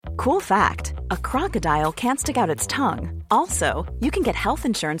Cool fact, a crocodile can't stick out its tongue. Also, you can get health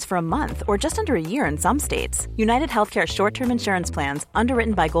insurance for a month or just under a year in some states. United Healthcare short-term insurance plans,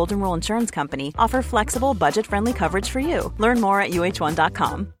 underwritten by Golden Rule Insurance Company, offer flexible, budget-friendly coverage for you. Learn more at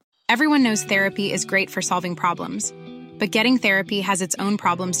uh1.com. Everyone knows therapy is great for solving problems. But getting therapy has its own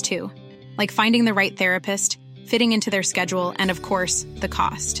problems too. Like finding the right therapist, fitting into their schedule, and of course, the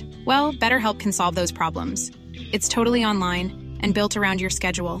cost. Well, BetterHelp can solve those problems. It's totally online and built around your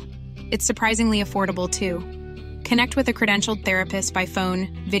schedule. It's surprisingly affordable too. Connect with a credentialed therapist by phone,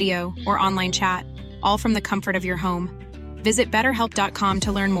 video, or online chat, all from the comfort of your home. Visit BetterHelp.com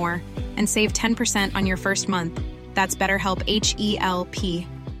to learn more and save 10% on your first month. That's BetterHelp, H-E-L-P.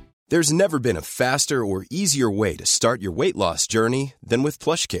 There's never been a faster or easier way to start your weight loss journey than with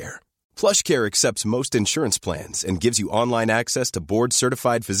PlushCare. PlushCare accepts most insurance plans and gives you online access to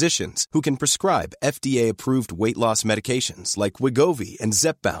board-certified physicians who can prescribe FDA-approved weight loss medications like Wegovy and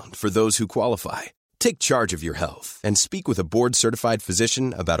Zepbound for those who qualify. Take charge of your health and speak with a board-certified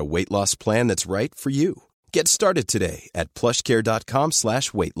physician about a weight loss plan that's right for you. Get started today at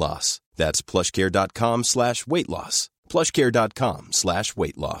plushcare.com/weightloss. That's plushcare.com/weightloss.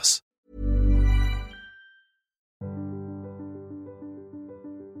 plushcare.com/weightloss.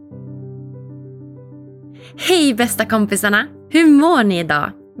 Hej bästa kompisarna! Hur mår ni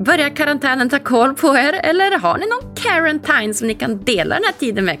idag? Börjar karantänen ta koll på er eller har ni någon quarantine som ni kan dela den här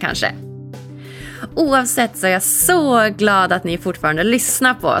tiden med kanske? Oavsett så är jag så glad att ni fortfarande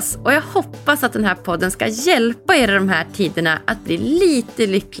lyssnar på oss och jag hoppas att den här podden ska hjälpa er i de här tiderna att bli lite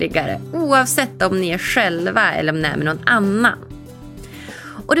lyckligare oavsett om ni är själva eller om ni är med någon annan.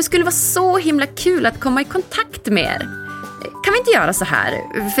 Och det skulle vara så himla kul att komma i kontakt med er. Kan vi inte göra så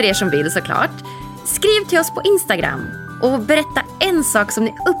här, för er som vill såklart? Skriv till oss på Instagram och berätta en sak som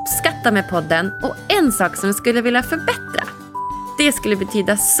ni uppskattar med podden och en sak som ni skulle vilja förbättra. Det skulle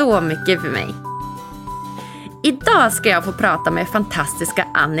betyda så mycket för mig. Idag ska jag få prata med fantastiska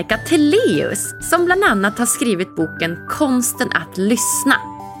Annika Telléus som bland annat har skrivit boken Konsten att lyssna.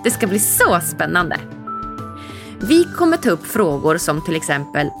 Det ska bli så spännande. Vi kommer ta upp frågor som till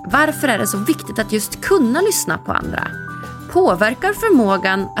exempel: varför är det så viktigt att just kunna lyssna på andra? Påverkar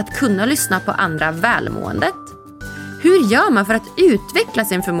förmågan att kunna lyssna på andra välmåendet? Hur gör man för att utveckla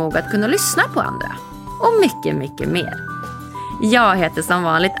sin förmåga att kunna lyssna på andra? Och mycket, mycket mer. Jag heter som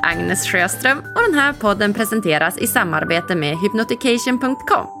vanligt Agnes Sjöström och den här podden presenteras i samarbete med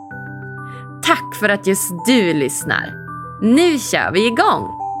hypnotication.com. Tack för att just du lyssnar. Nu kör vi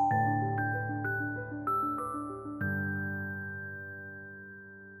igång!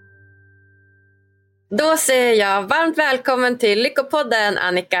 Då säger jag varmt välkommen till Lyckopodden,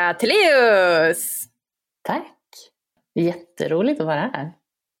 Annika Telléus. Tack. Jätteroligt att vara här.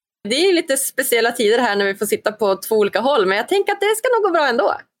 Det är lite speciella tider här när vi får sitta på två olika håll, men jag tänker att det ska nog gå bra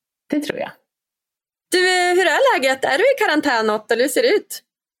ändå. Det tror jag. Du, hur är läget? Är du i karantän något, eller hur ser det ut?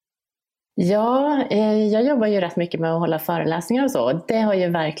 Ja, jag jobbar ju rätt mycket med att hålla föreläsningar och så. Det har ju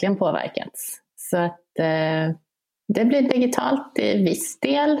verkligen påverkats. Så att det blir digitalt i viss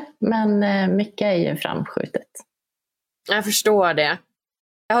del, men mycket är ju framskjutet. Jag förstår det.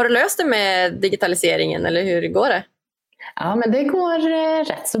 Har du löst det med digitaliseringen, eller hur går det? Ja, men det går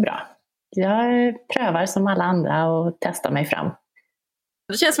rätt så bra. Jag prövar som alla andra och testar mig fram.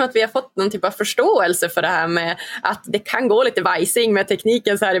 Det känns som att vi har fått någon typ av förståelse för det här med att det kan gå lite vajsing med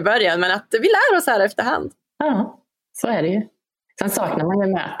tekniken så här i början, men att vi lär oss här efterhand. Ja, så är det ju. Sen saknar man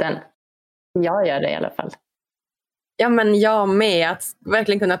ju möten. Jag gör det i alla fall. Ja, men jag med. Att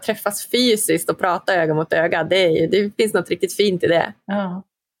verkligen kunna träffas fysiskt och prata öga mot öga. Det finns något riktigt fint i det. Ja.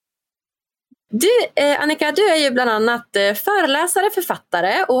 Du, Annika, du är ju bland annat föreläsare,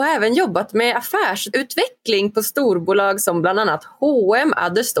 författare och har även jobbat med affärsutveckling på storbolag som bland annat H&M,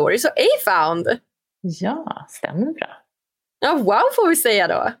 Other Stories och A-Found. Ja, stämmer bra. Ja, wow får vi säga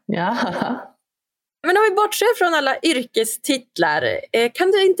då. Ja. Men om vi bortser från alla yrkestitlar,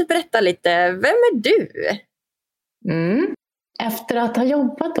 kan du inte berätta lite, vem är du? Efter att ha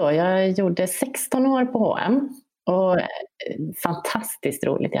jobbat då, jag gjorde 16 år på H&M och fantastiskt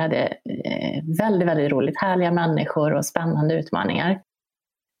roligt. Jag hade väldigt, väldigt roligt, härliga människor och spännande utmaningar.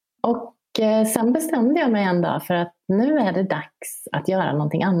 Och sen bestämde jag mig en dag för att nu är det dags att göra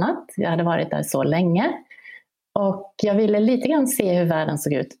någonting annat. Jag hade varit där så länge och jag ville lite grann se hur världen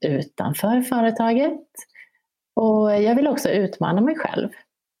såg ut utanför företaget. Och jag ville också utmana mig själv.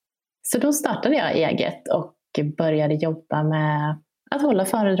 Så då startade jag eget och började jobba med att hålla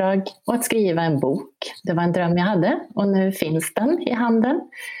föredrag och att skriva en bok. Det var en dröm jag hade och nu finns den i handen.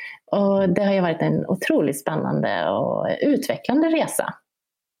 Och det har ju varit en otroligt spännande och utvecklande resa.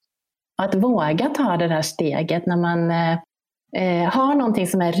 Och att våga ta det där steget när man ha någonting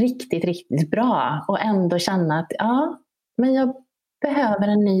som är riktigt, riktigt bra och ändå känna att men jag behöver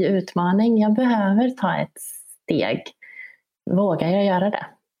en ny utmaning. Jag behöver ta ett steg. Vågar jag göra det?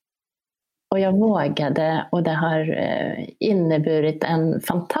 Och jag vågade, och det har inneburit en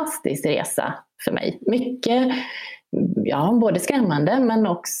fantastisk resa för mig. Mycket, både skrämmande men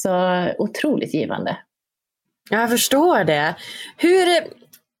också otroligt givande. Jag förstår det.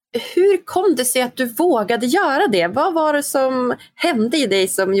 Hur kom det sig att du vågade göra det? Vad var det som hände i dig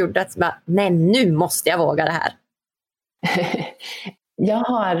som gjorde att nej, nu måste jag våga det här? Jag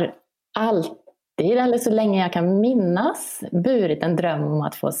har alltid, eller så länge jag kan minnas, burit en dröm om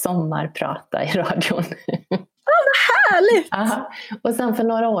att få sommarprata i radion. Vad härligt! Aha. Och sen för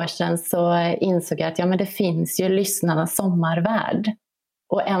några år sedan så insåg jag att det finns ju lyssnarnas sommarvärld.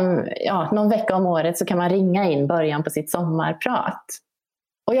 Och någon vecka om året så kan man ringa in början på sitt sommarprat.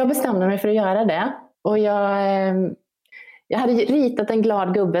 Och jag bestämde mig för att göra det. Och jag hade ritat en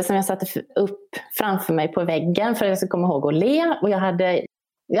glad gubbe som jag satte upp framför mig på väggen för att jag skulle komma ihåg att le. Och jag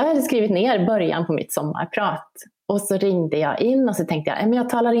hade skrivit ner början på mitt sommarprat. Och så ringde jag in och så tänkte jag, men jag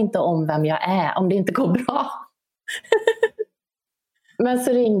talar inte om vem jag är om det inte går bra. Men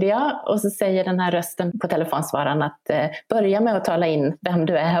så ringde jag och så säger den här rösten på telefonsvararen att börja med att tala in vem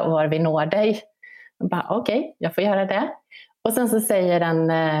du är och var vi når dig. Okej, jag får göra det. Och sen så säger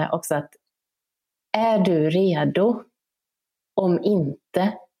den också att är du redo? Om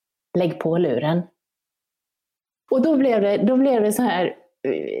inte, lägg på luren. Och då blev det så här,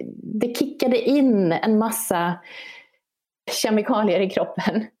 det kickade in en massa kemikalier i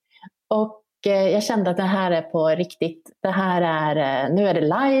kroppen. Och jag kände att det här är på riktigt. Det här nu är det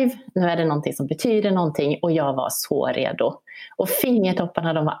live, nu är det någonting som betyder någonting, och jag var så redo. Och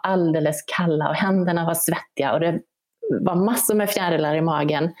fingertopparna, de var alldeles kalla och händerna var svettiga och det var massor med fjärilar i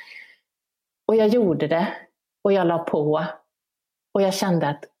magen. Och jag gjorde det och jag la på. Och jag kände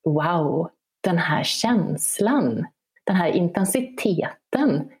att wow, den här känslan, den här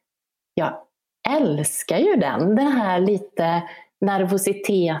intensiteten, jag älskar ju den. Den här lite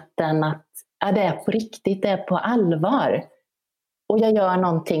nervositeten att det är på riktigt, det är på allvar. Och jag gör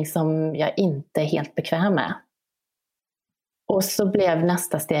någonting som jag inte är helt bekväm med. Och så blev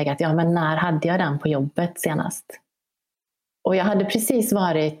nästa steg att men när hade jag den på jobbet senast? Och jag hade precis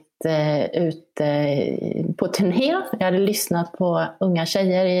varit ute på turné. Jag hade lyssnat på unga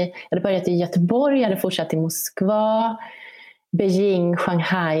tjejer. Jag hade börjat i Göteborg, jag hade fortsatt i Moskva, Beijing,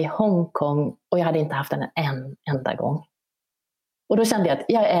 Shanghai, Hongkong, och jag hade inte haft den en enda gång. Och då kände jag att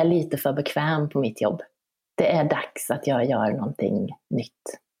jag är lite för bekväm på mitt jobb. Det är dags att jag gör någonting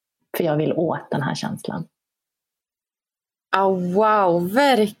nytt. För jag vill åt den här känslan. Wow,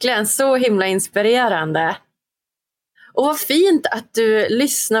 verkligen så himla inspirerande. Och vad fint att du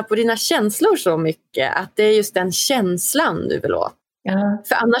lyssnar på dina känslor så mycket. Att det är just den känslan du vill åt. Ja.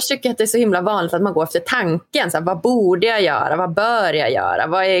 För annars tycker jag att det är så himla vanligt att man går efter tanken. Så här, vad borde jag göra? Vad bör jag göra?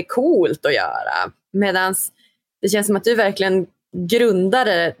 Vad är coolt att göra? Medan det känns som att du verkligen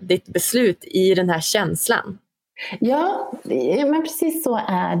grundade ditt beslut i den här känslan. Ja, men precis så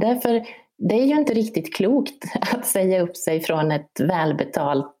är det. För det är ju inte riktigt klokt att säga upp sig från ett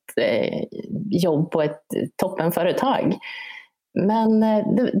välbetalt jobb på ett toppenföretag. Men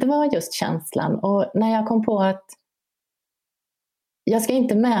det var just känslan. Och när jag kom på att jag ska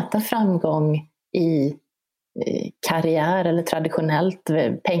inte mäta framgång i karriär eller traditionellt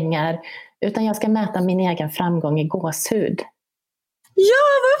pengar, utan jag ska mäta min egen framgång i gåshud. Ja,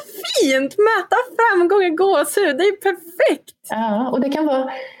 vad fint! Mäta framgång i gåshud, det är perfekt! Ja, och det kan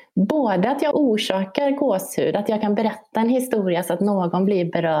vara både att jag orsakar gåshud, att jag kan berätta en historia så att någon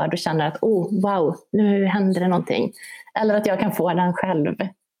blir berörd och känner att wow, nu händer det någonting. Eller att jag kan få den själv.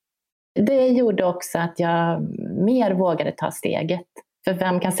 Det gjorde också att jag mer vågade ta steget. För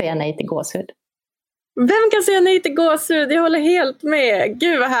vem kan säga nej till gåshud? Vem kan säga nej till gåshud? Jag håller helt med.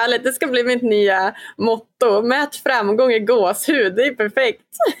 Gud vad härligt, det ska bli mitt nya motto. Mät framgång i gåshud, det är perfekt.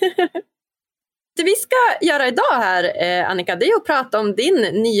 Det vi ska göra idag här, Annika, det är att prata om din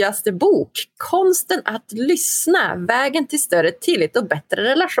nyaste bok. Konsten att lyssna, vägen till större tillit och bättre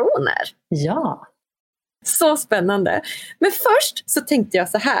relationer. Ja. Så spännande. Men först så tänkte jag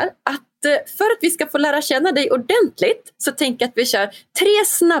så här, att för att vi ska få lära känna dig ordentligt så tänker jag att vi kör 3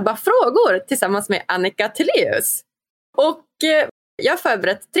 snabba frågor tillsammans med Annika Telléus. Och jag har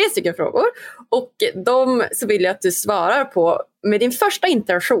förberett 3 stycken frågor och de så vill jag att du svarar på med din första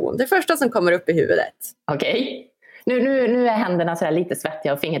intention. Det första som kommer upp i huvudet. Okej. Nu är händerna så här lite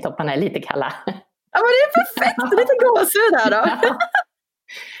svettiga och fingertopparna är lite kalla. Ja, men det är perfekt. Lite gåshud här då. Ja.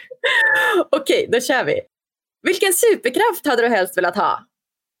 Okej, då kör vi. Vilken superkraft hade du helst velat ha?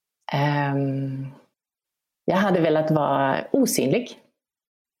 Jag hade velat vara osynlig.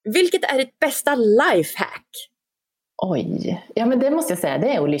 Vilket är ditt bästa lifehack? Oj, ja men det måste jag säga,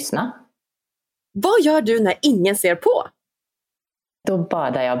 det är att lyssna. Vad gör du när ingen ser på? Då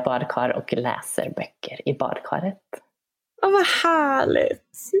badar jag badkar och läser böcker i badkaret. Vad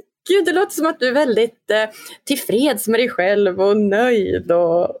härligt. Gud, det låter som att du är väldigt tillfreds med dig själv och nöjd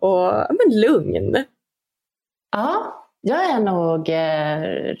och lugn. Ja, jag är nog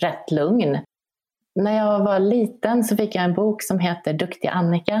rätt lugn. När jag var liten så fick jag en bok som heter Duktiga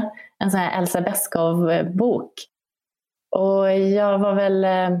Annika. En sån här Elsa Beskow-bok. Och jag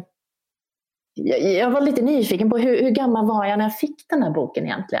var lite nyfiken på hur gammal var jag när jag fick den här boken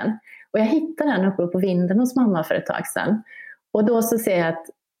egentligen. Och jag hittade den uppe på vinden hos mamma för ett tag sedan. Och då så ser jag att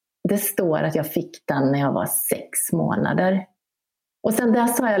det står att jag fick den när jag var 6 månader. Och sen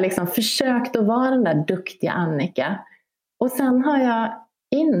dess har jag liksom försökt att vara den där duktiga Annika. Och sen har jag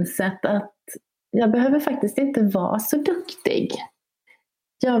insett att jag behöver faktiskt inte vara så duktig.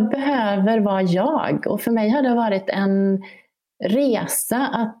 Jag behöver vara jag. Och för mig har det varit en resa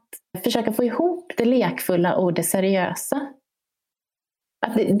att försöka få ihop det lekfulla och det seriösa.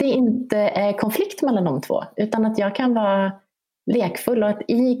 Att det inte är konflikt mellan de två. Utan att jag kan vara lekfull och att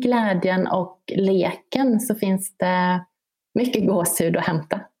i glädjen och leken så finns det mycket gåshud att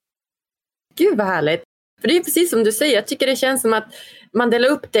hämta. Gud vad härligt. För det är precis som du säger, jag tycker det känns som att man delar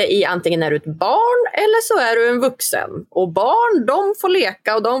upp det i antingen är du ett barn eller så är du en vuxen. Och barn, de får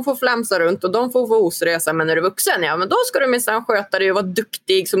leka och de får flamsa runt och de får vara oseriösa, men när du är vuxen, ja men då ska du minsann sköta dig och vara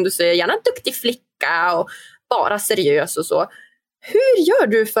duktig, som du säger, gärna en duktig flicka och bara seriös och så. Hur gör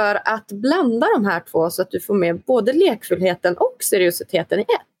du för att blanda de här två så att du får med både lekfullheten och seriositeten i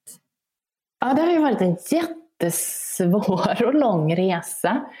ett? Ja, det har ju varit en jättesvår och lång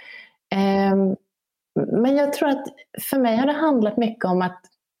resa. Men jag tror att för mig har det handlat mycket om att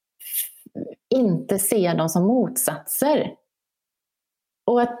inte se dem som motsatser.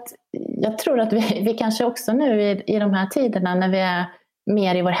 Och att jag tror att vi kanske också nu i de här tiderna när vi är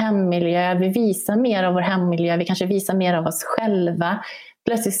mer i vår hemmiljö, vi visar mer av vår hemmiljö, vi kanske visar mer av oss själva.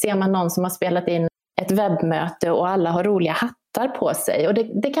 Plötsligt ser man någon som har spelat in ett webbmöte och alla har roliga hattar på sig. Och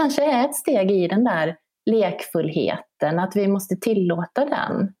det kanske är ett steg i den där lekfullheten, att vi måste tillåta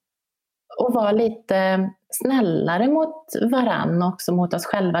den. Och vara lite snällare mot varann och också mot oss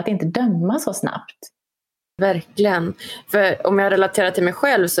själva, att inte döma så snabbt. Verkligen. För om jag relaterar till mig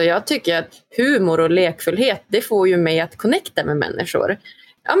själv så jag tycker att humor och lekfullhet, det får ju mig att connecta med människor.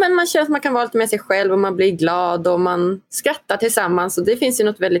 Ja, men man känner att man kan vara lite med sig själv och man blir glad och man skrattar tillsammans, och det finns ju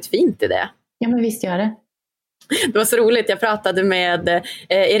något väldigt fint i det. Ja, men visst gör det. Det var så roligt, jag pratade med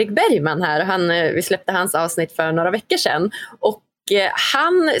Erik Bergman här. Vi släppte hans avsnitt för några veckor sedan. Och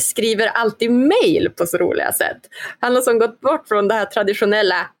han skriver alltid mejl på så roliga sätt. Han har som gått bort från det här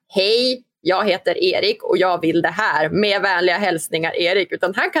traditionella hej, jag heter Erik och jag vill det här med vänliga hälsningar Erik,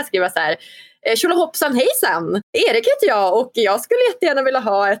 utan han kan skriva så här: tjolahoppsan hejsan, Erik heter jag och jag skulle jättegärna vilja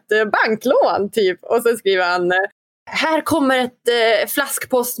ha ett banklån typ. Och sen skriver han: här kommer ett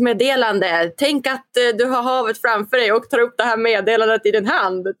flaskpostmeddelande, tänk att du har havet framför dig och tar upp det här meddelandet i din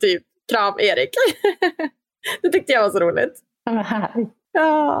hand typ, kram Erik. Det tyckte jag var så roligt. Ja, vad härligt.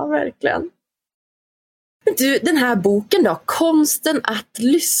 Ja, verkligen. Men du, den här boken då, Konsten att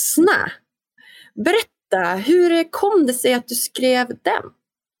lyssna. Berätta, hur kom det sig att du skrev den?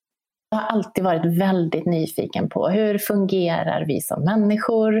 Jag har alltid varit väldigt nyfiken på hur fungerar vi som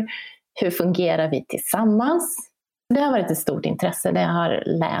människor? Hur fungerar vi tillsammans? Det har varit ett stort intresse. Det jag har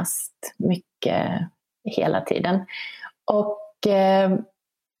läst mycket hela tiden. Och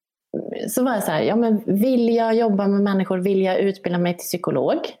så var jag så här, ja men vill jag jobba med människor? Vill jag utbilda mig till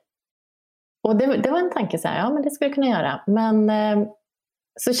psykolog? Och det var en tanke så här, ja men det skulle jag kunna göra. Men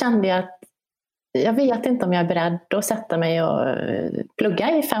så kände jag att jag vet inte om jag är beredd att sätta mig och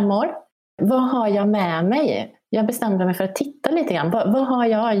plugga i 5 år. Vad har jag med mig? Jag bestämde mig för att titta lite grann. Vad har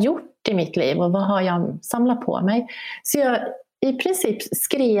jag gjort i mitt liv och vad har jag samlat på mig? Så jag i princip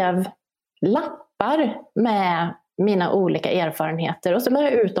skrev lappar med mina olika erfarenheter och så la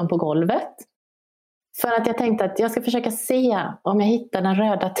jag ut dem på golvet. För att jag tänkte att jag ska försöka se om jag hittar den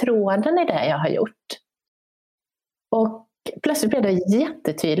röda tråden i det jag har gjort. Och plötsligt blev det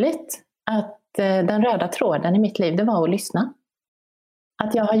jättetydligt att den röda tråden i mitt liv, det var att lyssna.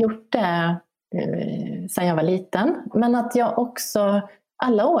 Att jag har gjort det sedan jag var liten. Men att jag också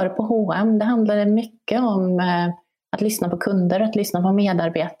alla år på H&M, det handlade mycket om att lyssna på kunder, att lyssna på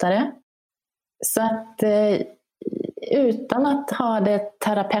medarbetare. Så att utan att ha det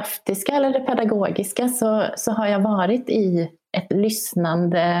terapeutiska eller det pedagogiska så har jag varit i ett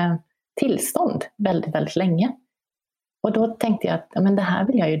lyssnande tillstånd väldigt, väldigt länge. Och då tänkte jag att ja, men det här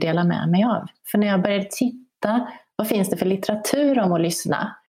vill jag ju dela med mig av. För när jag började hitta vad finns det för litteratur om att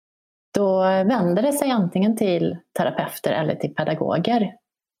lyssna, då vänder det sig antingen till terapeuter eller till pedagoger.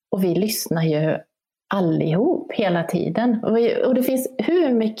 Och vi lyssnar ju allihop hela tiden. Och det finns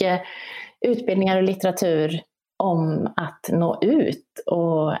hur mycket utbildningar och litteratur om att nå ut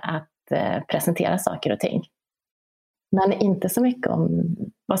och att presentera saker och ting. Men inte så mycket om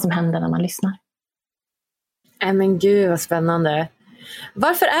vad som händer när man lyssnar. Men gud vad spännande.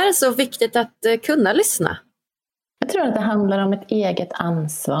 Varför är det så viktigt att kunna lyssna? Jag tror att det handlar om ett eget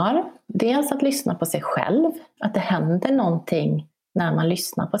ansvar. Dels att lyssna på sig själv. Att det händer någonting när man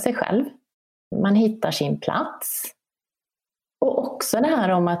lyssnar på sig själv. Man hittar sin plats. Och också det här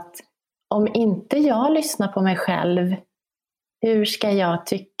om att om inte jag lyssnar på mig själv, hur ska jag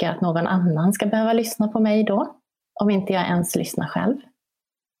tycka att någon annan ska behöva lyssna på mig då? Om inte jag ens lyssnar själv.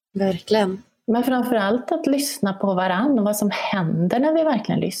 Verkligen. Men framförallt att lyssna på varann och vad som händer när vi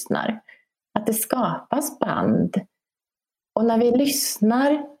verkligen lyssnar. Att det skapas band. Och när vi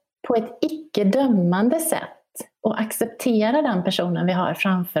lyssnar på ett icke-dömande sätt och accepterar den personen vi har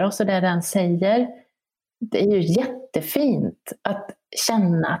framför oss och det den säger. Det är ju jättefint att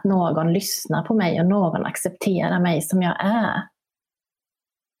känna att någon lyssnar på mig och någon accepterar mig som jag är.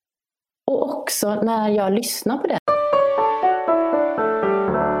 Och också när jag lyssnar på det.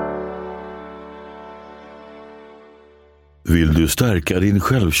 Vill du stärka din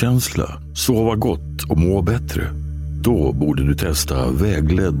självkänsla, sova gott och må bättre? Då borde du testa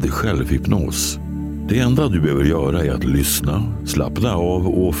vägledd självhypnos. Det enda du behöver göra är att lyssna, slappna av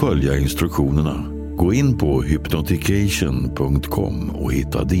och följa instruktionerna. Gå in på hypnotication.com och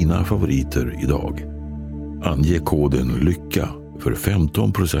hitta dina favoriter idag. Ange koden LYCKA för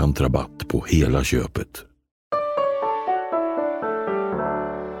 15% rabatt på hela köpet.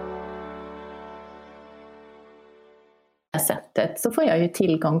 Sättet så får jag ju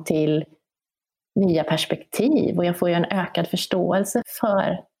tillgång till nya perspektiv och jag får ju en ökad förståelse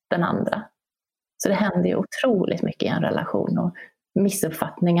för den andra. Så det händer ju otroligt mycket i en relation och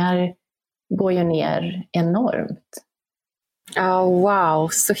missuppfattningar går ju ner enormt. Ja, wow,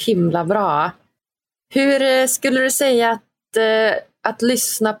 så himla bra. Hur skulle du säga att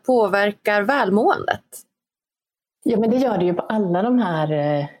lyssna påverkar välmåendet? Ja, men det gör det ju på alla de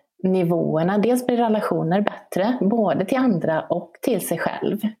här nivåerna. Dels blir relationer bättre, både till andra och till sig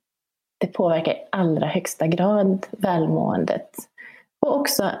själv. Det påverkar i allra högsta grad välmåendet. Och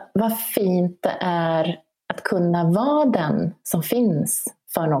också vad fint det är att kunna vara den som finns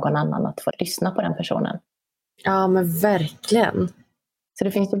för någon annan, att få lyssna på den personen. Ja, men verkligen. Så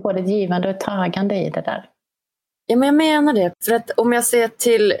det finns ju både ett givande och ett tagande i det där. Ja, men jag menar det. För att om jag ser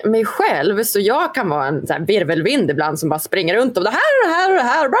till mig själv så jag kan vara en så här virvelvind ibland som bara springer runt och det här och det här och det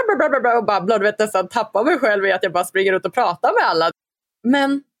här och babblar. Du vet, nästan tappar mig själv i att jag bara springer runt och pratar med alla.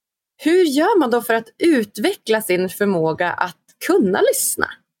 Men hur gör man då för att utveckla sin förmåga att kunna lyssna?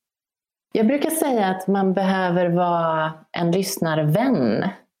 Jag brukar säga att man behöver vara en lyssnarvän.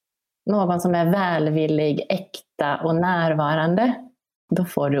 Någon som är välvillig, äkta och närvarande. Då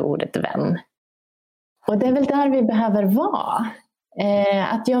får du ordet vän. Och det är väl där vi behöver vara.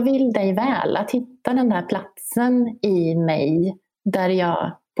 Att jag vill dig väl. Att hitta den där platsen i mig där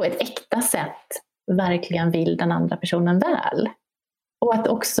jag på ett äkta sätt verkligen vill den andra personen väl. Och att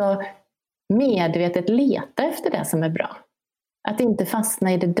också medvetet leta efter det som är bra. Att inte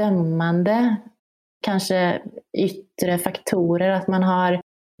fastna i det dömande. Kanske yttre faktorer. Att man har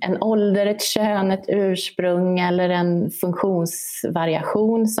en ålder, ett kön, ett ursprung eller en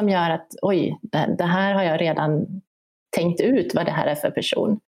funktionsvariation som gör att oj, det här har jag redan tänkt ut vad det här är för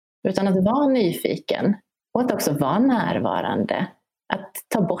person. Utan att vara nyfiken och att också vara närvarande. Att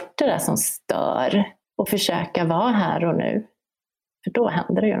ta bort det där som stör och försöka vara här och nu. För då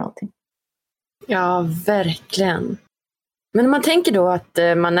händer det ju någonting. Ja, verkligen. Men om man tänker då att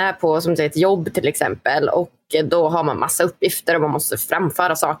man är på som ett jobb till exempel och då har man massa uppgifter och man måste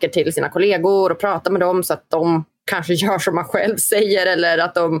framföra saker till sina kollegor och prata med dem så att de kanske gör som man själv säger eller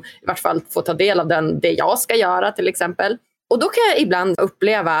att de i vart fall får ta del av det jag ska göra till exempel. Och då kan jag ibland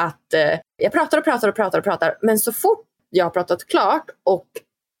uppleva att jag pratar men så fort jag har pratat klart och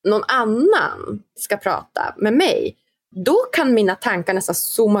någon annan ska prata med mig, då kan mina tankar nästan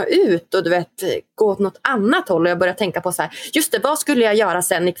zooma ut och du vet, gå åt något annat håll. Och jag börjar tänka på så här, just det, vad skulle jag göra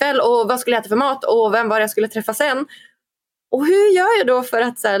sen ikväll? Och vad skulle jag äta för mat? Och vem var jag skulle träffa sen? Och hur gör jag då för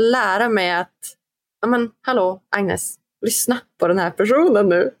att så här, lära mig att, ja men hallå Agnes, lyssna på den här personen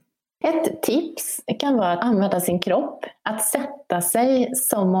nu. Ett tips kan vara att använda sin kropp. Att sätta sig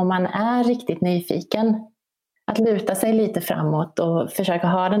som om man är riktigt nyfiken. Att luta sig lite framåt och försöka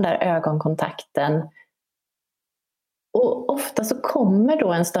ha den där ögonkontakten. Och ofta så kommer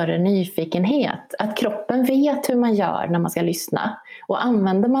då en större nyfikenhet. Att kroppen vet hur man gör när man ska lyssna. Och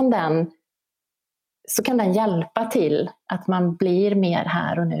använder man den så kan den hjälpa till att man blir mer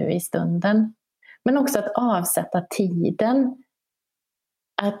här och nu i stunden. Men också att avsätta tiden.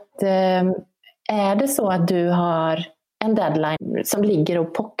 Att är det så att du har en deadline som ligger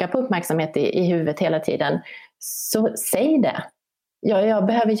och pockar på uppmärksamhet i huvudet hela tiden, så säg det. Jag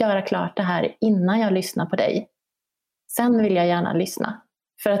behöver göra klart det här innan jag lyssnar på dig. Sen vill jag gärna lyssna.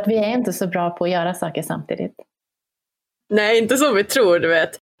 För att vi är inte så bra på att göra saker samtidigt. Nej, inte som vi tror, du vet.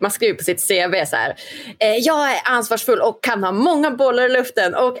 Man skriver på sitt CV så här. Jag är ansvarsfull och kan ha många bollar i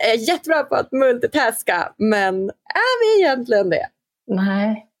luften och är jättebra på att multitaska. Men är vi egentligen det?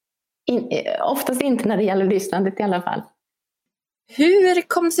 Nej, oftast inte när det gäller lyssnandet i alla fall. Hur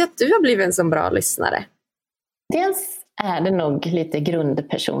kommer det sig att du har blivit en så bra lyssnare? Dels är det nog lite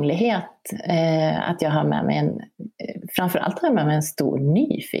grundpersonlighet. Att jag har med mig framförallt har jag med mig en stor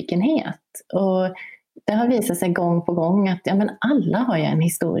nyfikenhet. Och det har visat sig gång på gång att alla har ju en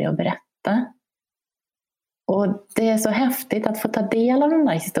historia att berätta. Och det är så häftigt att få ta del av den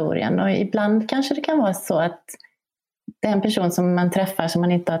där historien. Och ibland kanske det kan vara så att det är en person som man träffar som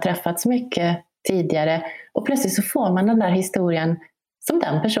man inte har träffat så mycket tidigare. Och plötsligt så får man den där historien som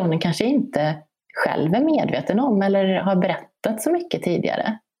den personen kanske inte själv är medveten om eller har berättat så mycket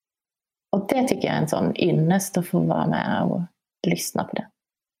tidigare. Och det tycker jag är en sån ynnest att få vara med och lyssna på det.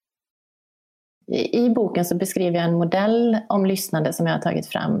 I boken så beskriver jag en modell om lyssnande som jag har tagit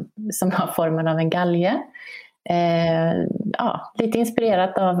fram som har formen av en galge. Lite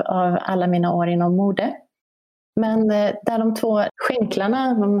inspirerat av alla mina år inom mode. Men där de två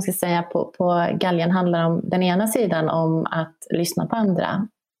skänklarna, vad man ska säga, på galgen handlar om den ena sidan om att lyssna på andra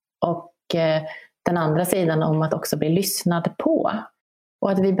och den andra sidan om att också bli lyssnad på.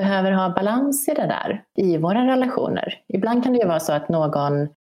 Och att vi behöver ha balans i det där i våra relationer. Ibland kan det ju vara så att någon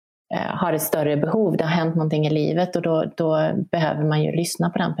har ett större behov, det har hänt någonting i livet och då behöver man ju lyssna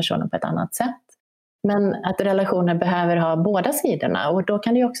på den personen på ett annat sätt. Men att relationer behöver ha båda sidorna och då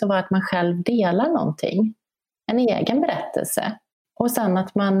kan det ju också vara att man själv delar någonting, en egen berättelse. Och sen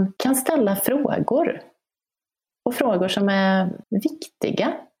att man kan ställa frågor och frågor som är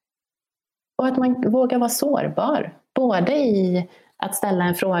viktiga. Och att man vågar vara sårbar, både i att ställa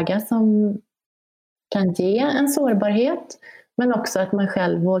en fråga som kan ge en sårbarhet, men också att man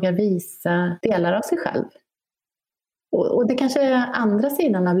själv vågar visa delar av sig själv. Och det kanske är andra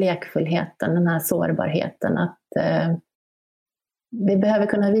sidan av lekfullheten, den här sårbarheten. Att vi behöver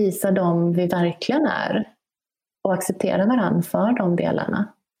kunna visa dem vi verkligen är. Och acceptera varandra för de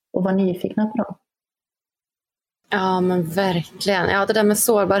delarna. Och vara nyfikna på dem. Ja, men verkligen. Ja, det där med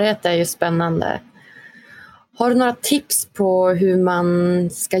sårbarhet är ju spännande. Har du några tips på hur man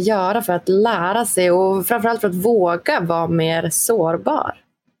ska göra för att lära sig och framförallt för att våga vara mer sårbar?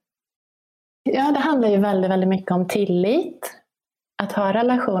 Ja, det handlar ju väldigt, väldigt mycket om tillit. Att ha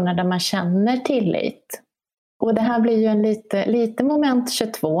relationer där man känner tillit. Och det här blir ju en lite moment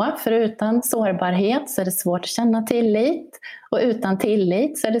 22. För utan sårbarhet så är det svårt att känna tillit. Och utan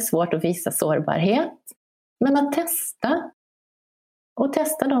tillit så är det svårt att visa sårbarhet. Men att testa. Och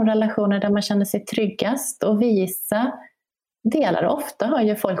testa de relationer där man känner sig tryggast och visa delar. Ofta har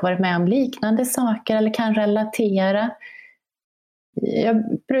ju folk varit med om liknande saker eller kan relatera. Jag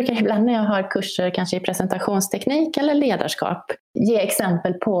brukar ibland när jag har kurser kanske i presentationsteknik eller ledarskap ge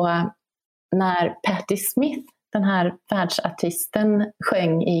exempel på när Patti Smith, den här världsartisten,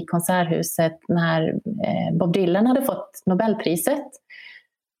 sjöng i konserthuset när Bob Dylan hade fått Nobelpriset.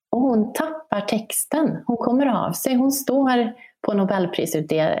 Och hon tappar texten, hon kommer av sig, hon står på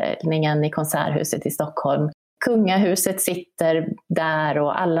Nobelprisutdelningen i konserthuset i Stockholm. Kungahuset sitter där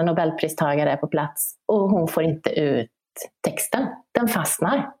och alla Nobelpristagare är på plats och hon får inte ut texten, den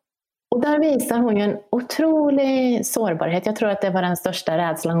fastnar. Och där visar hon ju en otrolig sårbarhet. Jag tror att det var den största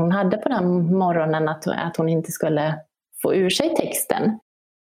rädslan hon hade på den morgonen, att hon inte skulle få ur sig texten.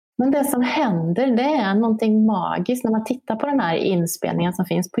 Men det som händer, det är någonting magiskt när man tittar på den här inspelningen som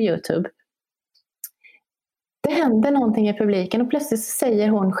finns på YouTube. Det händer någonting i publiken och plötsligt säger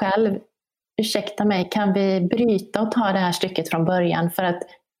hon själv: ursäkta mig, kan vi bryta och ta det här stycket från början för att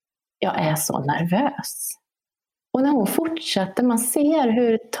jag är så nervös. Och när hon fortsätter, man ser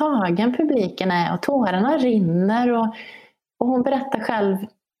hur tagen publiken är och tårarna rinner och hon berättar själv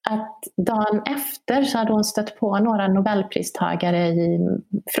att dagen efter så hade hon stött på några Nobelpristagare i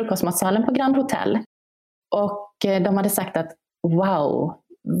frukostmatsalen på Grand Hotel. Och de hade sagt att wow,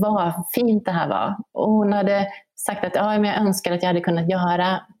 vad fint det här var. Och hon hade sagt att men jag önskar att jag hade kunnat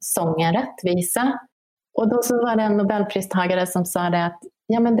göra sången rättvisa. Och då så var det en Nobelpristagare som sa det att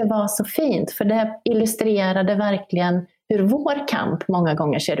ja, men det var så fint, för det illustrerade verkligen hur vår kamp många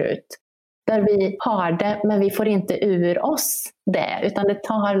gånger ser ut. Där vi har det, men vi får inte ur oss det, utan det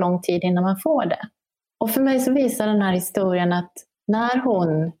tar lång tid innan man får det. Och för mig så visar den här historien att när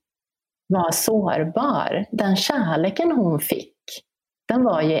hon var sårbar, den kärleken hon fick, den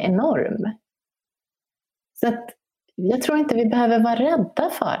var ju enorm. Så att jag tror inte vi behöver vara rädda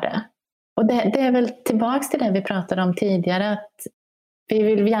för det. Och det är väl tillbaks till det vi pratade om tidigare, att vi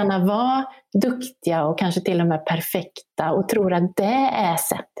vill gärna vara duktiga och kanske till och med perfekta och tror att det är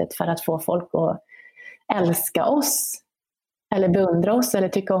sättet för att få folk att älska oss eller beundra oss eller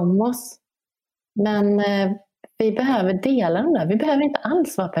tycka om oss. Men vi behöver dela den där. Vi behöver inte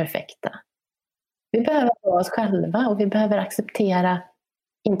alls vara perfekta. Vi behöver vara oss själva och vi behöver acceptera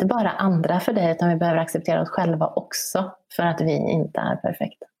inte bara andra för det, utan vi behöver acceptera oss själva också för att vi inte är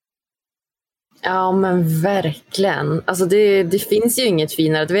perfekta. Ja, men verkligen. Alltså det finns ju inget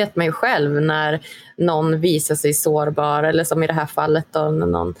finare, det vet man ju själv, när någon visar sig sårbar, eller som i det här fallet då, när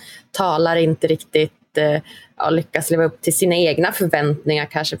någon talar inte riktigt lyckas leva upp till sina egna förväntningar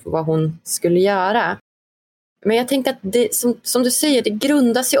kanske på vad hon skulle göra. Men jag tänker att det, som du säger, det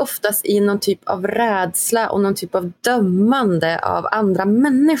grundas ju oftast i någon typ av rädsla och någon typ av dömande av andra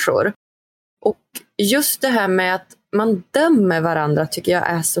människor. Och just det här med att man dömer varandra tycker jag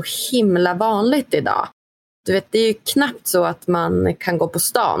är så himla vanligt idag. Du vet, det är ju knappt så att man kan gå på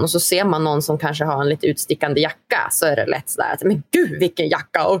stan och så ser man någon som kanske har en lite utstickande jacka, så är det lätt sådär att, men gud vilken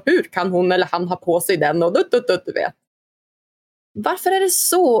jacka, och hur kan hon eller han ha på sig den, och du vet. Varför är det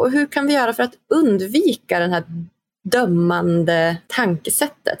så, och hur kan vi göra för att undvika den här dömande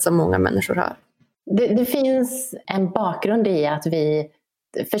tankesättet som många människor har? Det finns en bakgrund i att vi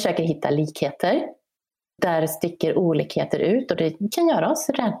försöker hitta likheter. Där sticker olikheter ut och det kan göra oss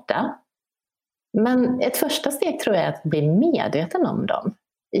rädda. Men ett första steg tror jag är att bli medveten om dem.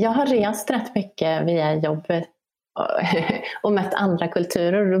 Jag har rest rätt mycket via jobbet och mött andra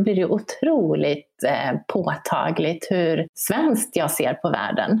kulturer, och då blir det otroligt påtagligt hur svenskt jag ser på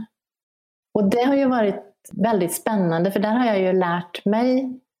världen. Och det har ju varit väldigt spännande, för där har jag ju lärt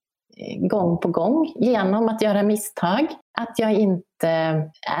mig gång på gång genom att göra misstag att jag inte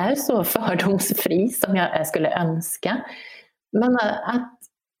är så fördomsfri som jag skulle önska. Men att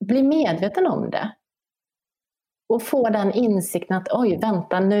bli medveten om det och få den insikten att oj,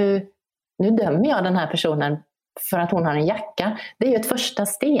 vänta, nu dömer jag den här personen för att hon har en jacka. Det är ju ett första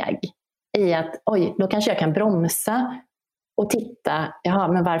steg i att oj, då kanske jag kan bromsa och titta, jaha,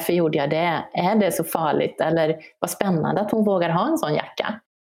 men varför gjorde jag det? Är det så farligt? Eller vad spännande att hon vågar ha en sån jacka.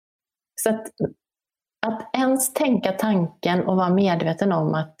 Så att ens tänka tanken och vara medveten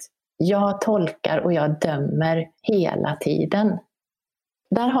om att jag tolkar och jag dömer hela tiden.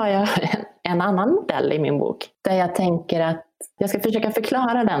 Där har jag en annan modell i min bok. Där jag tänker att jag ska försöka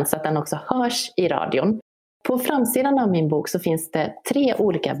förklara den så att den också hörs i radion. På framsidan av min bok så finns det 3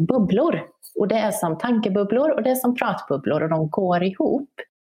 olika bubblor. Och det är som tankebubblor och det är som pratbubblor, och de går ihop.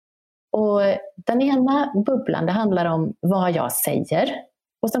 Och den ena bubblan, det handlar om vad jag säger.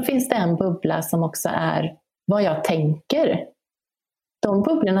 Och så finns det en bubbla som också är vad jag tänker. De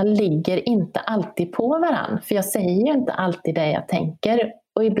bubblorna ligger inte alltid på varann. För jag säger ju inte alltid det jag tänker.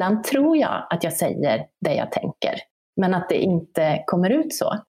 Och ibland tror jag att jag säger det jag tänker. Men att det inte kommer ut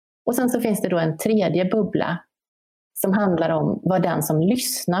så. Och sen så finns det då en tredje bubbla som handlar om vad den som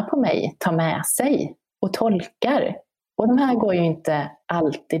lyssnar på mig tar med sig och tolkar. Och de här går ju inte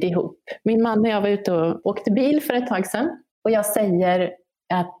alltid ihop. Min man och jag var ute och åkte bil för ett tag sedan. Och jag säger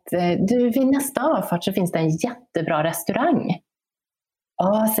att du, vid nästa avfart så finns det en jättebra restaurang.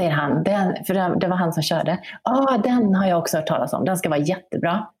 Ja, säger han, för det var han som körde. Ja, den har jag också hört talas om, den ska vara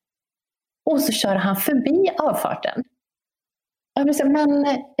jättebra. Och så kör han förbi avfarten. Jag säger, men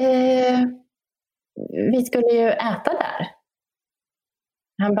vi skulle ju äta där.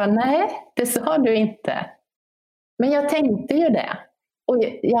 Han bara, nej, det sa du inte. Men jag tänkte ju det. Och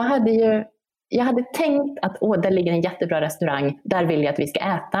jag hade tänkt att där ligger en jättebra restaurang, där vill jag att vi ska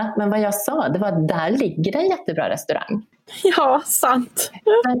äta. Men vad jag sa, det var där ligger det en jättebra restaurang. Ja, sant.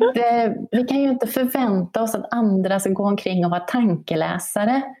 Att, vi kan ju inte förvänta oss att andra ska gå omkring och vara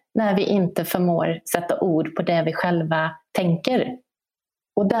tankeläsare när vi inte förmår sätta ord på det vi själva tänker.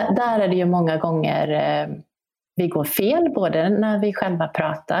 Och där är det ju många gånger vi går fel, både när vi själva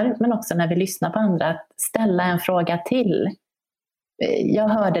pratar men också när vi lyssnar på andra. Att ställa en fråga till. Jag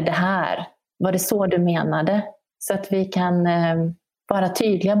hörde det här. Var det så du menade? Så att vi kan vara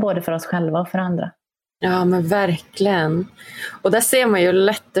tydliga både för oss själva och för andra. Ja, men verkligen. Och där ser man ju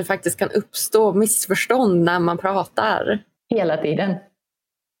lätt det faktiskt kan uppstå missförstånd när man pratar. Hela tiden.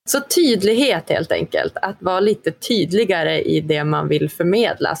 Så tydlighet helt enkelt, att vara lite tydligare i det man vill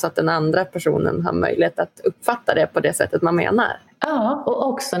förmedla så att den andra personen har möjlighet att uppfatta det på det sättet man menar. Ja, och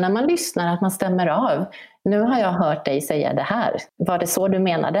också när man lyssnar att man stämmer av. Nu har jag hört dig säga det här. Var det så du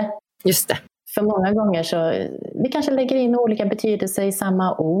menade? Just det. För många gånger så vi kanske lägger in olika betydelser i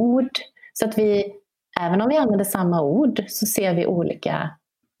samma ord. Så att vi, även om vi använder samma ord, så ser vi olika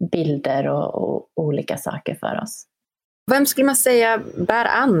bilder och olika saker för oss. Vem skulle man säga bär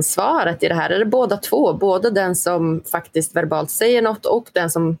ansvaret i det här? Är det båda två? Både den som faktiskt verbalt säger något och den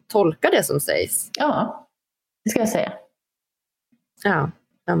som tolkar det som sägs? Ja, det ska jag säga. Ja,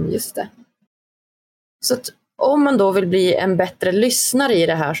 just det. Så att om man då vill bli en bättre lyssnare i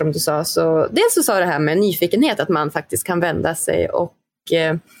det här som du sa, så dels så sa det här med nyfikenhet, att man faktiskt kan vända sig och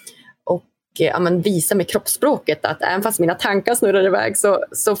visa med kroppsspråket att även fast mina tankar snurrar iväg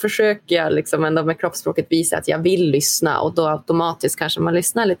så försöker jag liksom ändå med kroppsspråket visa att jag vill lyssna, och då automatiskt kanske man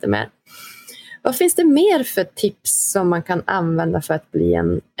lyssnar lite mer. Vad finns det mer för tips som man kan använda för att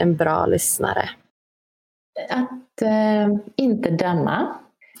bli en bra lyssnare? Att inte döma.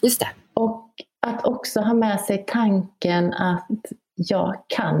 Just det. Och att också ha med sig tanken att jag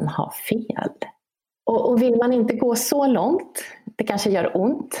kan ha fel. Och vill man inte gå så långt, det kanske gör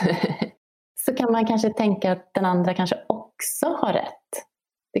ont, så kan man kanske tänka att den andra kanske också har rätt.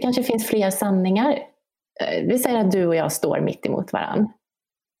 Det kanske finns fler sanningar. Vi säger att du och jag står mitt emot varann.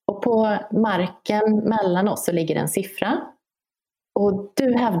 Och på marken mellan oss så ligger en siffra. Och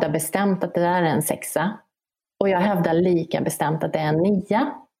du hävdar bestämt att det där är en 6. Och jag hävdar lika bestämt att det är en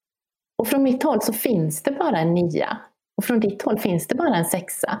 9. Och från mitt håll så finns det bara en 9. Och från ditt håll finns det bara en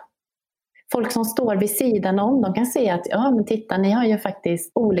 6. Folk som står vid sidan om, de kan se att ja, men titta, ni har ju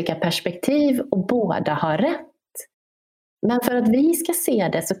faktiskt olika perspektiv och båda har rätt. Men för att vi ska se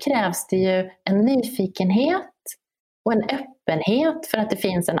det så krävs det ju en nyfikenhet och en öppenhet för att det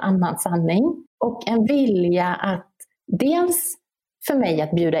finns en annan sanning. Och en vilja att dels för mig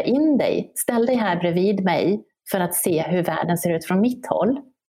att bjuda in dig, ställ dig här bredvid mig för att se hur världen ser ut från mitt håll.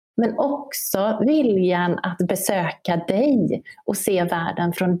 Men också viljan att besöka dig och se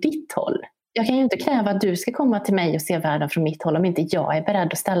världen från ditt håll. Jag kan ju inte kräva att du ska komma till mig och se världen från mitt håll om inte jag är beredd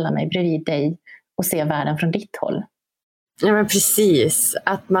att ställa mig bredvid dig och se världen från ditt håll. Ja, men precis.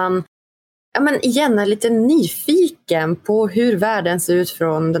 Att man igen är lite nyfiken på hur världen ser ut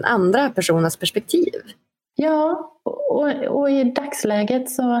från den andra personens perspektiv. Ja, och i dagsläget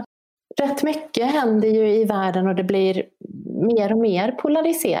så rätt mycket händer ju i världen och det blir mer och mer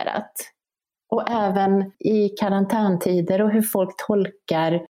polariserat. Och även i karantäntider och hur folk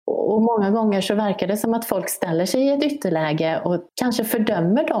tolkar. Och många gånger så verkar det som att folk ställer sig i ett ytterläge och kanske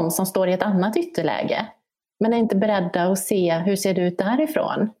fördömer dem som står i ett annat ytterläge. Men är inte beredda att se hur ser det ut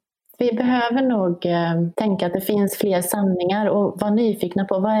därifrån. Vi behöver nog tänka att det finns fler sanningar och vara nyfikna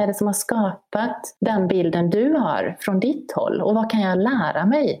på vad är det som har skapat den bilden du har från ditt håll. Och vad kan jag lära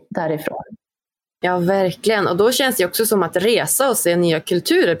mig därifrån? Ja, verkligen. Och då känns det också som att resa och se nya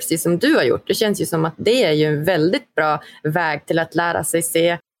kulturer, precis som du har gjort. Det känns ju som att det är ju en väldigt bra väg till att lära sig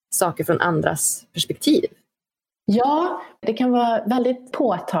se saker från andras perspektiv. Ja, det kan vara väldigt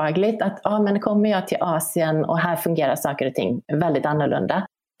påtagligt att men kommer jag till Asien och här fungerar saker och ting väldigt annorlunda.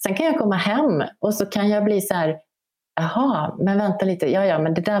 Sen kan jag komma hem och så kan jag bli så här, jaha, men vänta lite, ja,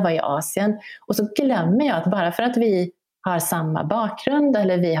 men det där var i Asien. Och så glömmer jag att bara för att vi har samma bakgrund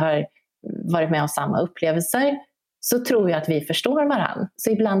eller vi har varit med om samma upplevelser så tror jag att vi förstår varandra.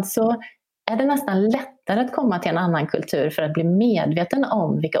 Så ibland så är det nästan lättare att komma till en annan kultur för att bli medveten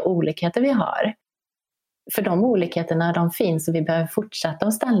om vilka olikheter vi har. För de olikheterna, de finns och vi behöver fortsätta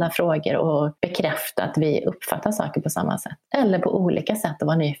att ställa frågor och bekräfta att vi uppfattar saker på samma sätt. Eller på olika sätt och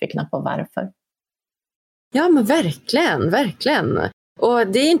vara nyfikna på varför. Ja, men verkligen, verkligen. Och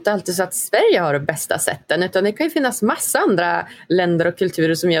det är inte alltid så att Sverige har de bästa sätten, utan det kan ju finnas massa andra länder och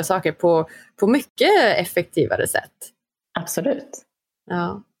kulturer som gör saker på mycket effektivare sätt. Absolut.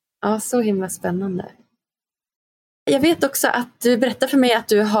 Ja, så himla spännande. Jag vet också att du berättar för mig att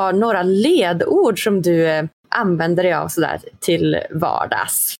du har några ledord som du använder dig av sådär till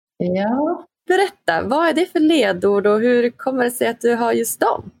vardags. Ja. Berätta, vad är det för ledord och hur kommer det sig att du har just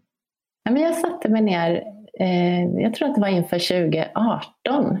dem? Ja, men jag satte mig ner, jag tror att det var inför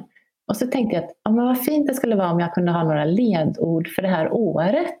 2018. Och så tänkte jag att men vad fint det skulle vara om jag kunde ha några ledord för det här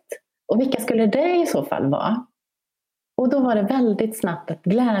året. Och vilka skulle det i så fall vara? Och då var det väldigt snabbt att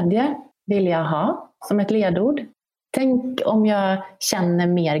glädje vill jag ha som ett ledord. Tänk om jag känner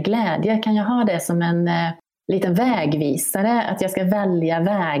mer glädje. Kan jag ha det som en liten vägvisare? Att jag ska välja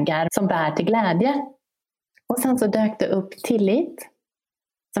vägar som bär till glädje. Och sen så dök det upp tillit.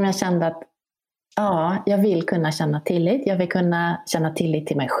 Som jag kände att Ja, jag vill kunna känna tillit. Jag vill kunna känna tillit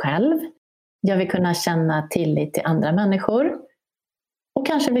till mig själv. Jag vill kunna känna tillit till andra människor. Och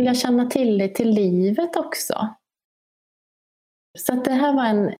kanske vill jag känna tillit till livet också. Så att det här var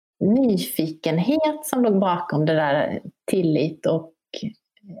en nyfikenhet som låg bakom det där tillit och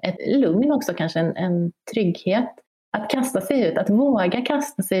ett lugn också, kanske en trygghet. Att kasta sig ut, att våga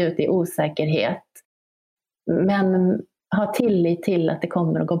kasta sig ut i osäkerhet. Men ha tillit till att det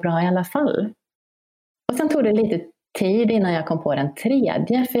kommer att gå bra i alla fall. Och sen tog det lite tid innan jag kom på den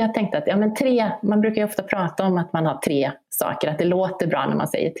tredje. För jag tänkte att man brukar ju ofta prata om att man har 3 saker. Att det låter bra när man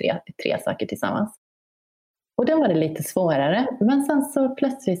säger tre saker tillsammans. Och då var det lite svårare. Men sen så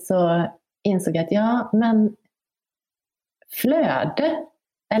plötsligt så insåg jag att flöde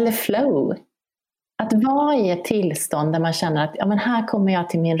eller flow. Att vara i ett tillstånd där man känner att här kommer jag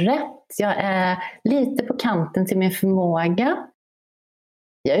till min rätt. Jag är lite på kanten till min förmåga.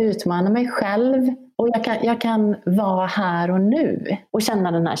 Jag utmanar mig själv. Och jag kan vara här och nu och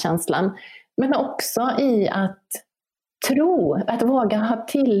känna den här känslan. Men också i att tro, att våga ha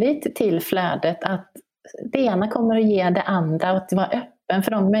tillit till flödet. Att det ena kommer att ge det andra och att vara öppen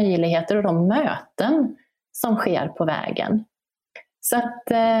för de möjligheter och de möten som sker på vägen. Så att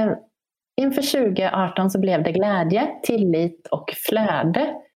inför 2018 så blev det glädje, tillit och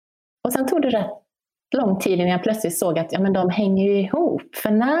flöde. Och sen tog det rätt lång tid innan jag plötsligt såg att de hänger ju ihop.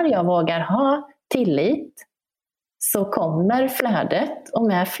 För när jag vågar ha tillit så kommer flödet, och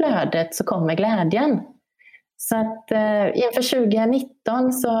med flödet så kommer glädjen. Så att inför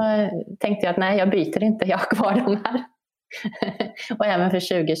 2019 så tänkte jag att jag byter inte, jag har kvar de här. Och även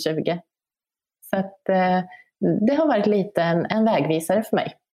för 2020. Så att det har varit lite en vägvisare för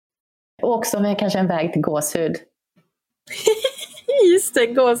mig. Och också med kanske en väg till gåshud. Just det,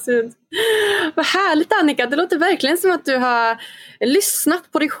 gåshud. Vad härligt, Annika. Det låter verkligen som att du har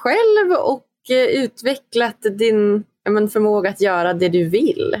lyssnat på dig själv och utvecklat din förmåga att göra det du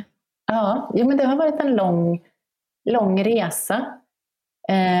vill. Ja, men det har varit en lång resa.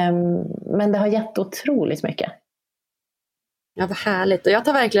 Men det har gett otroligt mycket. Ja, vad härligt. Och jag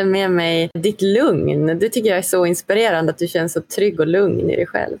tar verkligen med mig ditt lugn. Det tycker jag är så inspirerande, att du känns så trygg och lugn i dig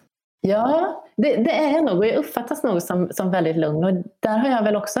själv. Ja, det är jag nog, och jag uppfattas nog som väldigt lugn. Och där har jag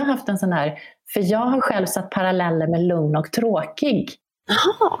väl också haft en sån här, för jag har själv satt paralleller med lugn och tråkig.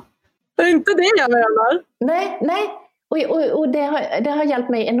 Jaha, det är inte det jag menar. Nej. Och det har hjälpt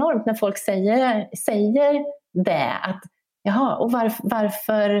mig enormt när folk säger det. Att, jaha, och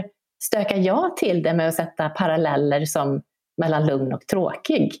varför stökar jag till det med att sätta paralleller som mellan lugn och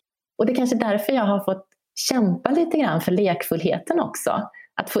tråkig? Och det är kanske därför jag har fått kämpa lite grann för lekfullheten också.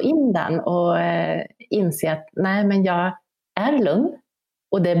 Att få in den och inse att men jag är lugn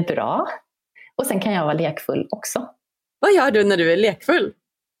och det är bra. Och sen kan jag vara lekfull också. Vad gör du när du är lekfull?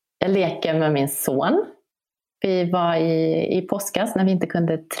 Jag leker med min son. Vi var i påskas när vi inte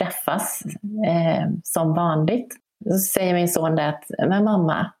kunde träffas som vanligt. Så säger min son det att, men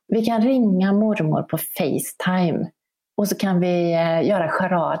mamma, vi kan ringa mormor på FaceTime. Och så kan vi göra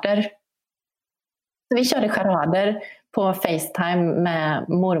charader. Så vi körde charader på FaceTime med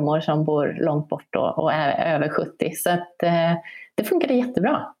mormor som bor långt bort och är över 70. Så att, det funkade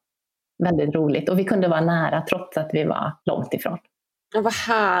jättebra. Väldigt roligt. Och vi kunde vara nära trots att vi var långt ifrån. Ja, vad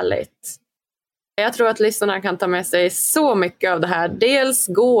härligt. Jag tror att lyssnarna kan ta med sig så mycket av det här. Dels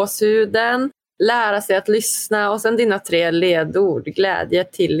gåshuden, lära sig att lyssna och sen dina 3 ledord. Glädje,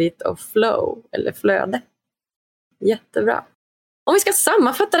 tillit och flow eller flöde. Jättebra. Om vi ska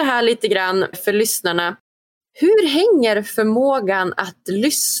sammanfatta det här lite grann för lyssnarna. Hur hänger förmågan att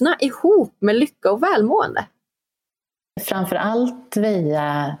lyssna ihop med lycka och välmående? Framförallt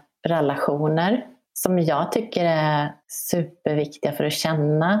via relationer som jag tycker är superviktiga för att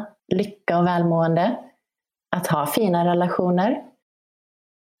känna lycka och välmående. Att ha fina relationer.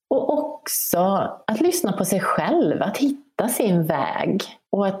 Och också att lyssna på sig själv, att hitta sin väg.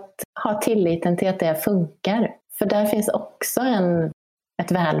 Och att ha tilliten till att det funkar. För där finns också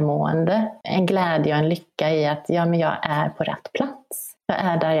ett välmående, en glädje och en lycka i att men jag är på rätt plats. Jag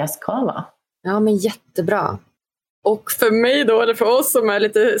är där jag ska vara. Ja, men jättebra. Och för mig då, eller för oss som är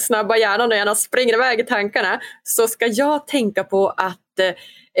lite snabba hjärnan och gärna springer iväg i tankarna, så ska jag tänka på att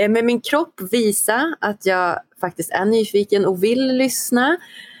med min kropp visa att jag faktiskt är nyfiken och vill lyssna.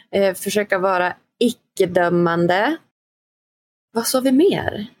 Försöka vara icke-dömande. Vad sa vi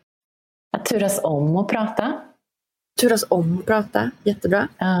mer? Att turas om och prata. Turas om och prata, jättebra.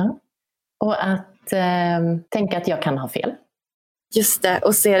 Ja. Och att tänka att jag kan ha fel. Just det,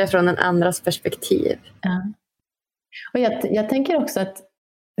 och se det från en andras perspektiv. Ja. Och jag tänker också att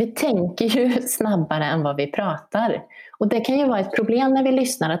vi tänker ju snabbare än vad vi pratar. Och det kan ju vara ett problem när vi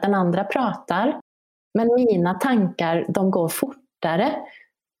lyssnar, att den andra pratar Men mina tankar, de går fortare.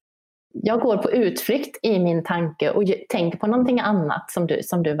 Jag går på utflykt i min tanke och tänker på någonting annat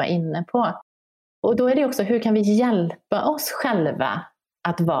som du var inne på. Och då är det också, hur kan vi hjälpa oss själva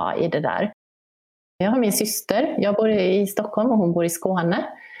att vara i det där? Jag har min syster, jag bor i Stockholm och hon bor i Skåne.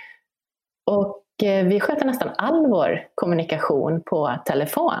 Och vi sköter nästan all vår kommunikation på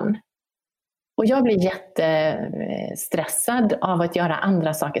telefon. Och jag blir jättestressad av att göra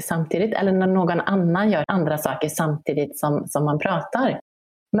andra saker samtidigt. Eller när någon annan gör andra saker samtidigt som man pratar.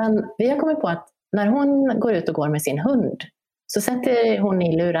 Men vi har kommit på att när hon går ut och går med sin hund, så sätter hon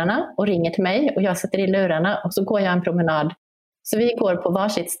i lurarna och ringer till mig. Och jag sätter i lurarna och så går jag en promenad. Så vi går på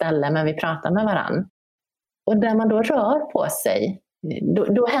varsitt ställe men vi pratar med varann. Och där man då rör på sig,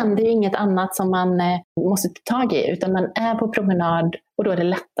 då händer ju inget annat som man måste ta tag i. Utan man är på promenad och då är det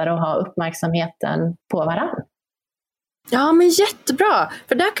lättare att ha uppmärksamheten på varann. Ja, men jättebra.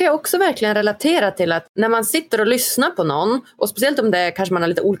 För där kan jag också verkligen relatera till att när man sitter och lyssnar på någon, och speciellt om det kanske man har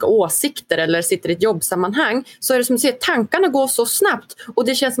lite olika åsikter eller sitter i ett jobbsammanhang, så är det som att se tankarna går så snabbt. Och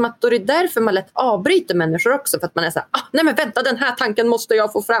det känns som att då är det därför man lätt avbryter människor också. För att man är så här, nej men vänta, den här tanken måste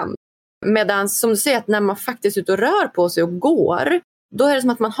jag få fram. Medan som du säger, att när man faktiskt är ute och rör på sig och går, då är det som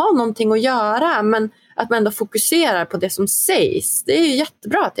att man har någonting att göra, men att man ändå fokuserar på det som sägs. Det är ju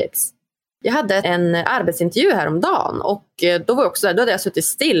jättebra tips. Jag hade en arbetsintervju häromdagen och då hade jag suttit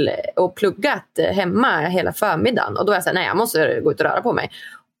still och pluggat hemma hela förmiddagen. Och då var jag så här, nej, jag måste gå ut och röra på mig.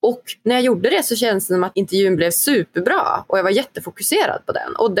 Och när jag gjorde det så kändes det som att intervjun blev superbra. Och jag var jättefokuserad på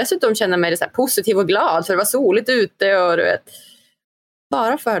den. Och dessutom kände jag mig så här positiv och glad, för det var soligt ute och du vet,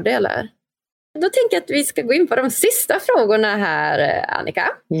 bara fördelar. Då tänker jag att vi ska gå in på de sista frågorna här, Annika.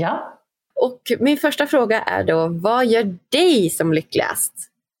 Ja. Och min första fråga är då, vad gör dig som lyckligast?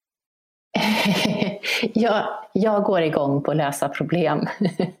 Jag går igång på att lösa problem.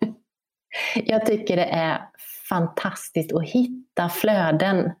 Jag tycker det är fantastiskt att hitta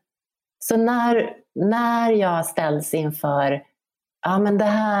flöden. Så när jag ställs inför men det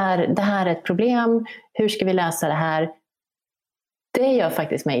här är ett problem, hur ska vi lösa det här? Det gör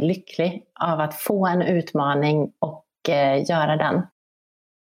faktiskt mig lycklig av att få en utmaning och göra den.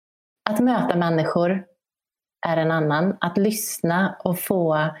 Att möta människor är en annan. Att lyssna och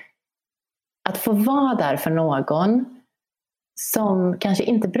att få vara där för någon som kanske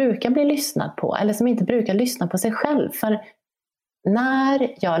inte brukar bli lyssnad på, eller som inte brukar lyssna på sig själv. För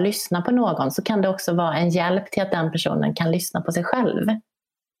när jag lyssnar på någon så kan det också vara en hjälp till att den personen kan lyssna på sig själv.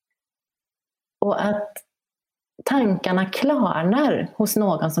 Och att tankarna klarnar hos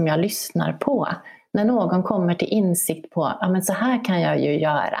någon som jag lyssnar på. När någon kommer till insikt på, men så här kan jag ju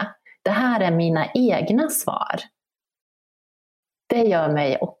göra. Det här är mina egna svar. Det gör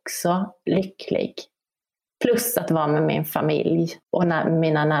mig också lycklig. Plus att vara med min familj och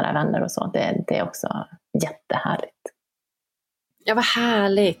mina nära vänner och så. Det är också jättehärligt. Ja, vad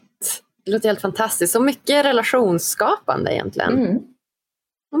härligt. Det låter helt fantastiskt. Så mycket relationsskapande egentligen.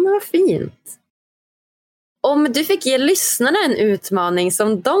 Ja, men vad fint. Om du fick ge lyssnarna en utmaning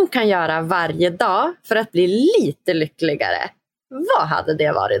som de kan göra varje dag för att bli lite lyckligare, vad hade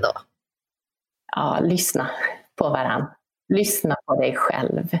det varit då? Ja, lyssna på varandra. Lyssna på dig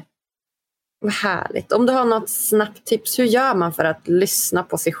själv. Vad härligt. Om du har något snabbt tips, hur gör man för att lyssna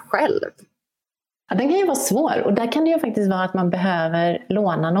på sig själv? Ja, den kan ju vara svår. Och där kan det ju faktiskt vara att man behöver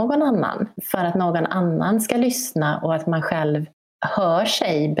låna någon annan. För att någon annan ska lyssna och att man själv hör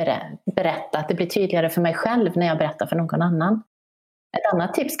sig berätta. Att det blir tydligare för mig själv när jag berättar för någon annan. Ett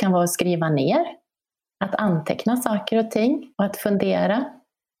annat tips kan vara att skriva ner. Att anteckna saker och ting och att fundera.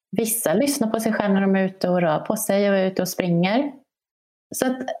 Vissa lyssnar på sig själv när de är ute och rör på sig och är ute och springer. Så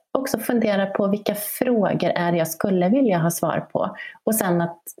att också fundera på vilka frågor är det jag skulle vilja ha svar på. Och sen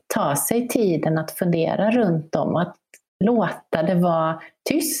att ta sig tiden att fundera runt om. Att låta det vara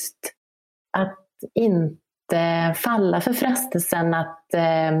tyst. Att inte falla för frestelsen att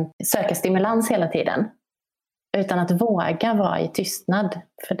söka stimulans hela tiden. Utan att våga vara i tystnad.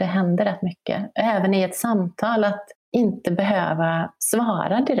 För det händer rätt mycket. Även i ett samtal att inte behöva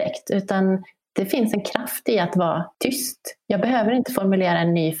svara direkt. Utan det finns en kraft i att vara tyst. Jag behöver inte formulera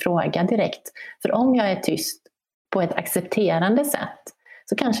en ny fråga direkt. För om jag är tyst på ett accepterande sätt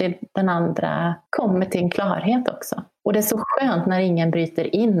så kanske den andra kommer till en klarhet också. Och det är så skönt när ingen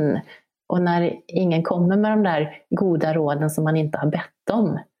bryter in och när ingen kommer med de där goda råden som man inte har bett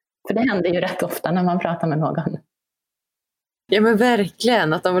om. För det händer ju rätt ofta när man pratar med någon. Ja, men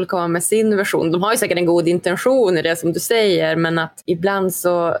verkligen, att de vill komma med sin version. De har ju säkert en god intention i det som du säger, men att ibland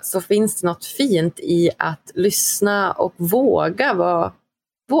så finns det något fint i att lyssna och våga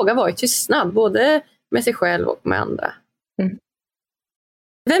vara i tystnad, både med sig själv och med andra.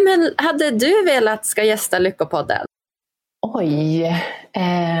 Vem hade du velat ska gästa Lyckopodden? Oj,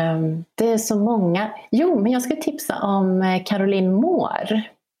 det är så många. Jo, men jag ska tipsa om Caroline Moore.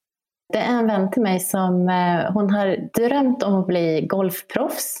 Det är en vän till mig som hon har drömt om att bli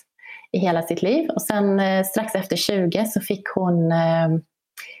golfproffs i hela sitt liv. Och sen strax efter 20 så fick hon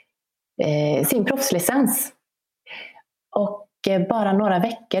sin proffslicens. Och bara några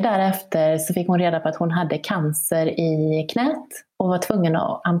veckor därefter så fick hon reda på att hon hade cancer i knät och var tvungen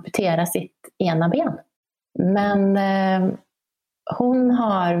att amputera sitt ena ben. Men hon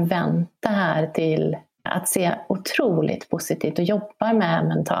har vänt det här till att se otroligt positivt och jobbar med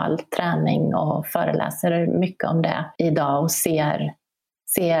mental träning och föreläser mycket om det idag och ser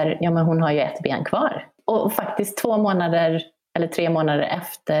ja men hon har ju ett ben kvar. Och faktiskt 2 månader eller 3 månader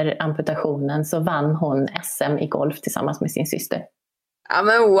efter amputationen så vann hon SM i golf tillsammans med sin syster. Ja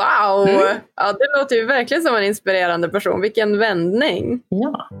men wow! Ja, det låter ju verkligen som en inspirerande person. Vilken vändning!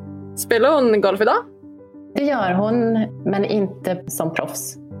 Ja. Spelar hon golf idag? Det gör hon, men inte som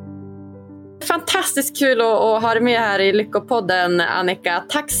proffs. Fantastiskt kul att ha dig med här i Lyckopodden, Annika.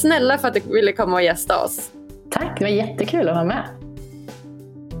 Tack snälla för att du ville komma och gästa oss. Tack, det var jättekul att vara med.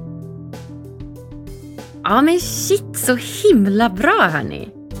 Ja men shit, så himla bra hörni.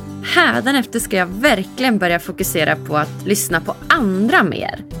 Hädanefter ska jag verkligen börja fokusera på att lyssna på andra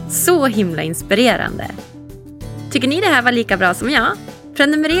mer. Så himla inspirerande. Tycker ni det här var lika bra som jag?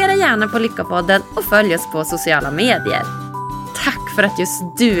 Prenumerera gärna på Lyckopodden och följ oss på sociala medier. Tack för att just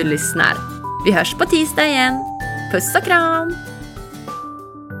du lyssnar. Vi hörs på tisdag igen. Puss och kram!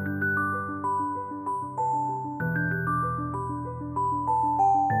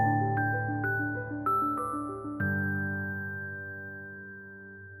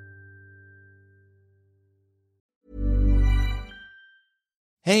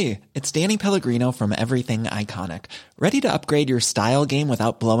 Hey, it's Danny Pellegrino from Everything Iconic. Ready to upgrade your style game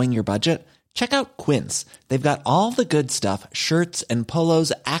without blowing your budget? Check out Quince. They've got all the good stuff, shirts and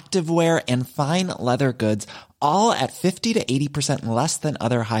polos, activewear, and fine leather goods, all at 50 to 80% less than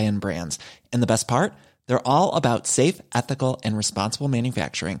other high-end brands. And the best part? They're all about safe, ethical, and responsible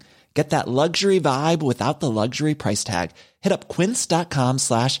manufacturing. Get that luxury vibe without the luxury price tag. Hit up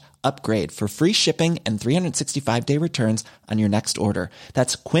quince.com/upgrade for free shipping and 365-day returns on your next order.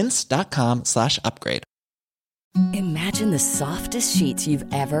 That's quince.com/upgrade. Imagine the softest sheets you've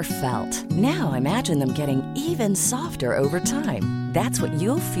ever felt. Now imagine them getting even softer over time. That's what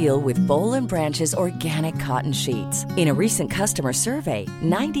you'll feel with Boll & Branch's organic cotton sheets. In a recent customer survey,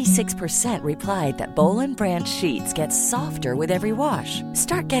 96% replied that Boll & Branch sheets get softer with every wash.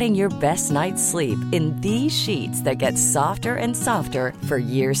 Start getting your best night's sleep in these sheets that get softer and softer for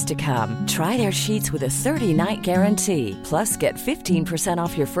years to come. Try their sheets with a 30-night guarantee. Plus, get 15%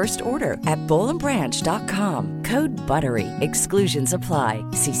 off your first order at bollandbranch.com. Code BUTTERY. Exclusions apply.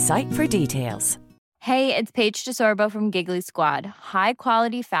 See site for details. Hey, it's Paige DeSorbo from Giggly Squad. High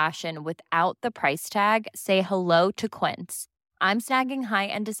quality fashion without the price tag. Say hello to Quince. I'm snagging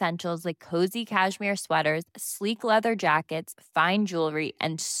high-end essentials like cozy cashmere sweaters, sleek leather jackets, fine jewelry,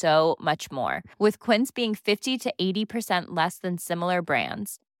 and so much more. With Quince being 50 to 80% less than similar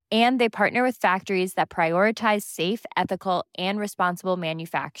brands. And they partner with factories that prioritize safe, ethical, and responsible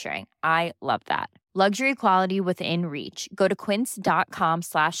manufacturing. I love that. Luxury quality within reach. Go to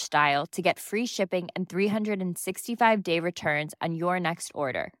quince.com/style to get free shipping and 365-day returns on your next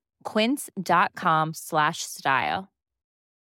order. Quince.com/style.